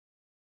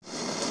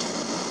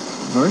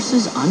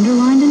Verses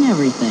underlined and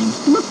everything.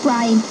 Look,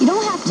 Brian, you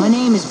don't have to... My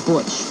name is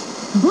Butch.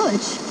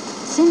 Butch?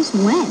 Since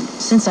when?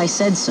 Since I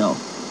said so.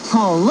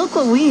 Oh, look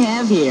what we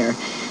have here.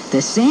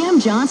 The Sam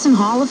Johnson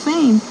Hall of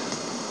Fame.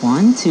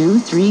 1, 2,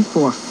 3,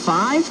 4,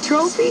 5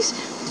 trophies?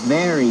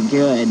 Very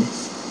good.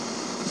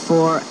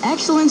 For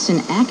excellence in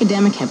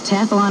academic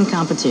heptathlon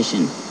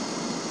competition.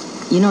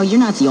 You know, you're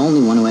not the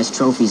only one who has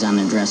trophies on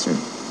their dresser.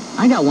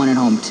 I got one at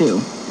home,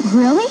 too.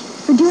 Really?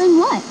 For doing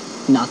what?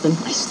 Nothing.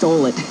 I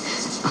stole it.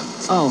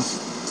 Oh,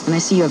 and I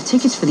see you have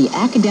tickets for the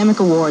Academic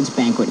Awards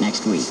banquet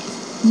next week.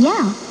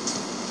 Yeah.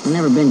 I've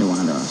never been to one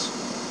of those.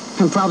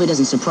 It probably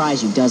doesn't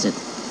surprise you, does it?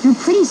 You're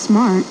pretty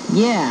smart.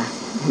 Yeah,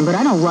 but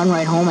I don't run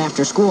right home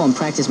after school and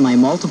practice my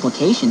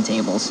multiplication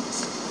tables.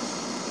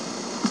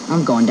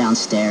 I'm going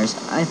downstairs.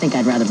 I think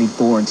I'd rather be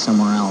bored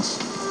somewhere else.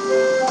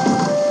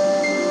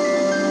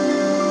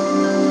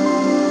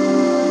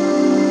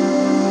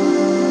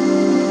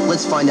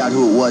 Let's find out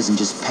who it was and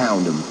just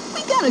pound him.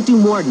 We gotta do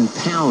more than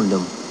pound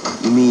them.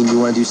 You mean you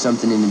want to do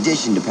something in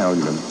addition to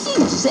pounding him?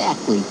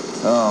 Exactly.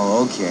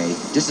 Oh, okay.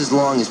 Just as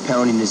long as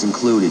pounding is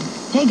included.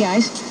 Hey,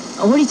 guys.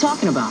 What are you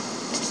talking about?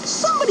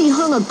 Somebody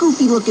hung a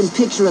goofy-looking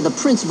picture of the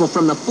principal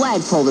from the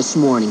flagpole this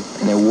morning.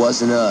 And it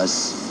wasn't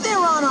us. They're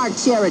on our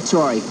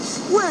territory.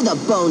 We're the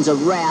Bones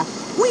of Wrath.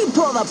 We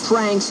pull the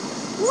pranks.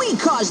 We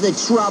cause the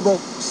trouble.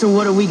 So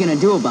what are we gonna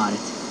do about it?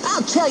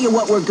 I'll tell you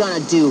what we're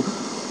gonna do.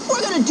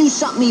 We're gonna do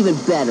something even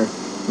better.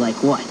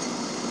 Like what?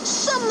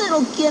 Something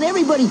that'll get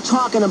everybody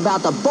talking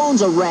about the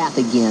Bones of Wrath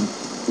again.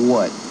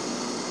 What?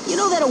 You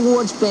know that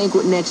awards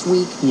banquet next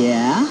week?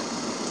 Yeah?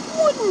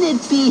 Wouldn't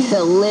it be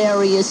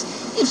hilarious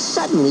if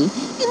suddenly, in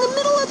the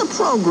middle of the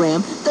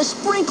program, the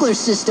sprinkler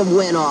system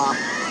went off?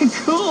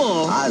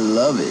 Cool. I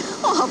love it.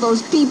 All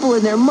those people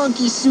in their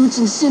monkey suits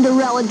and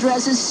Cinderella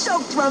dresses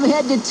soaked from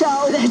head to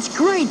toe. That's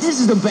great. This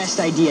is the best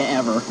idea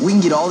ever. We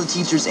can get all the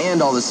teachers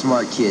and all the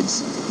smart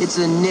kids. It's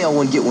a nail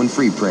one, get one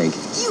free prank.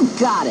 You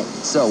got it.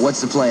 So,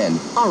 what's the plan?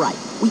 All right,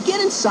 we get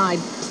inside,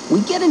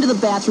 we get into the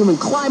bathroom and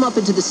climb up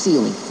into the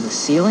ceiling. The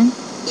ceiling?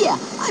 Yeah,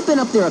 I've been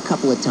up there a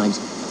couple of times.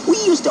 We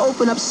used to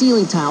open up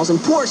ceiling tiles and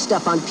pour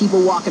stuff on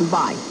people walking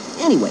by.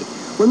 Anyway,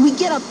 when we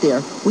get up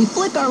there, we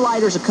flick our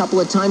lighters a couple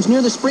of times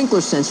near the sprinkler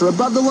sensor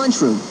above the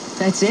lunchroom.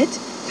 That's it?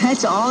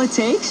 That's all it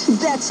takes?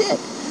 That's it.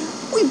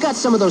 We've got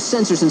some of those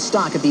sensors in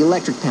stock at the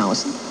Electric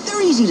Palace.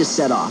 They're easy to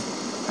set off.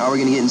 How are we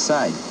gonna get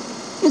inside?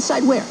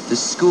 Inside where? The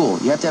school.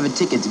 You have to have a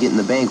ticket to get in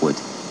the banquet.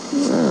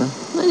 I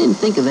didn't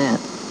think of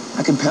that.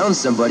 I can pound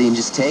somebody and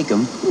just take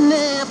them.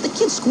 Nah, if the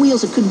kid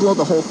squeals, it could blow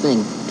the whole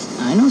thing.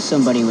 I know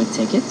somebody with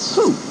tickets.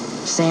 Who?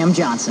 Sam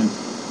Johnson.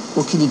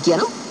 Well, can you get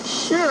him?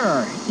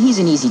 Sure. He's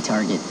an easy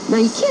target. Now,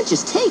 you can't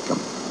just take him.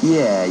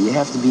 Yeah, you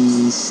have to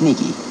be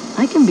sneaky.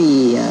 I can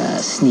be,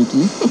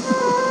 sneaky.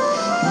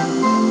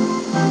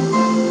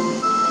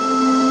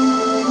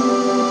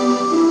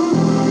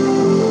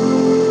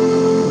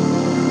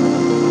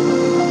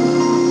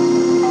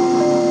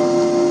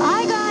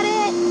 I got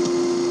it.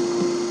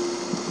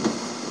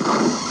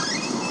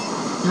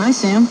 Hi,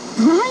 Sam.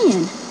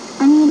 Brian.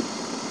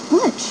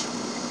 Butch.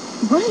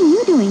 What are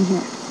you doing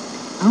here?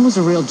 I was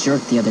a real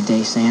jerk the other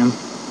day, Sam.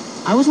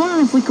 I was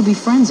wondering if we could be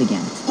friends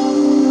again.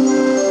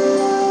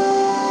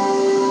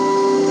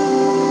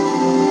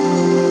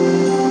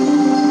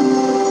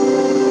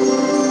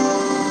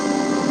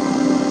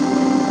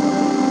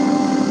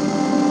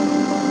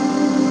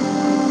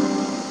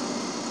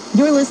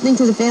 You're listening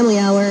to the Family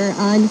Hour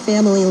on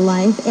Family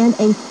Life, and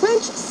a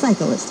French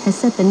cyclist has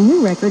set the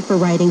new record for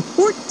riding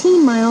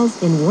 14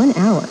 miles in 1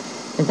 hour.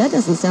 If that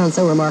doesn't sound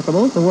so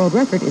remarkable, the world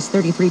record is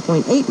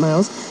 33.8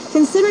 miles.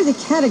 Consider the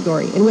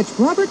category in which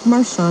Robert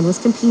Marchand was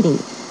competing.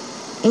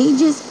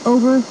 Ages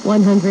over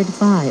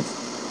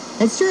 105.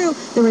 That's true.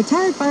 The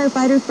retired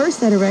firefighter first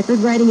set a record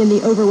riding in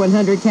the over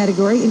 100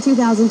 category in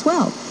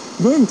 2012,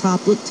 then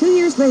topped it 2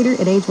 years later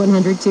at age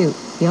 102.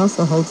 He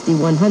also holds the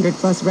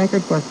 100-plus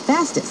record for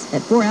fastest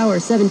at 4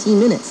 hours, 17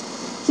 minutes.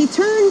 He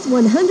turned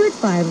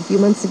 105 a few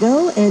months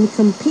ago and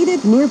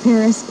competed near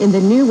Paris in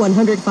the new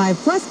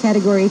 105-plus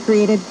category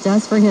created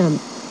just for him.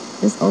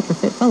 This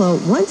ultra-fit fellow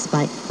once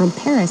biked from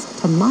Paris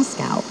to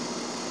Moscow.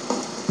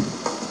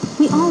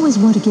 We always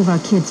want to give our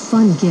kids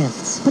fun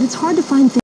gifts, but it's hard to find things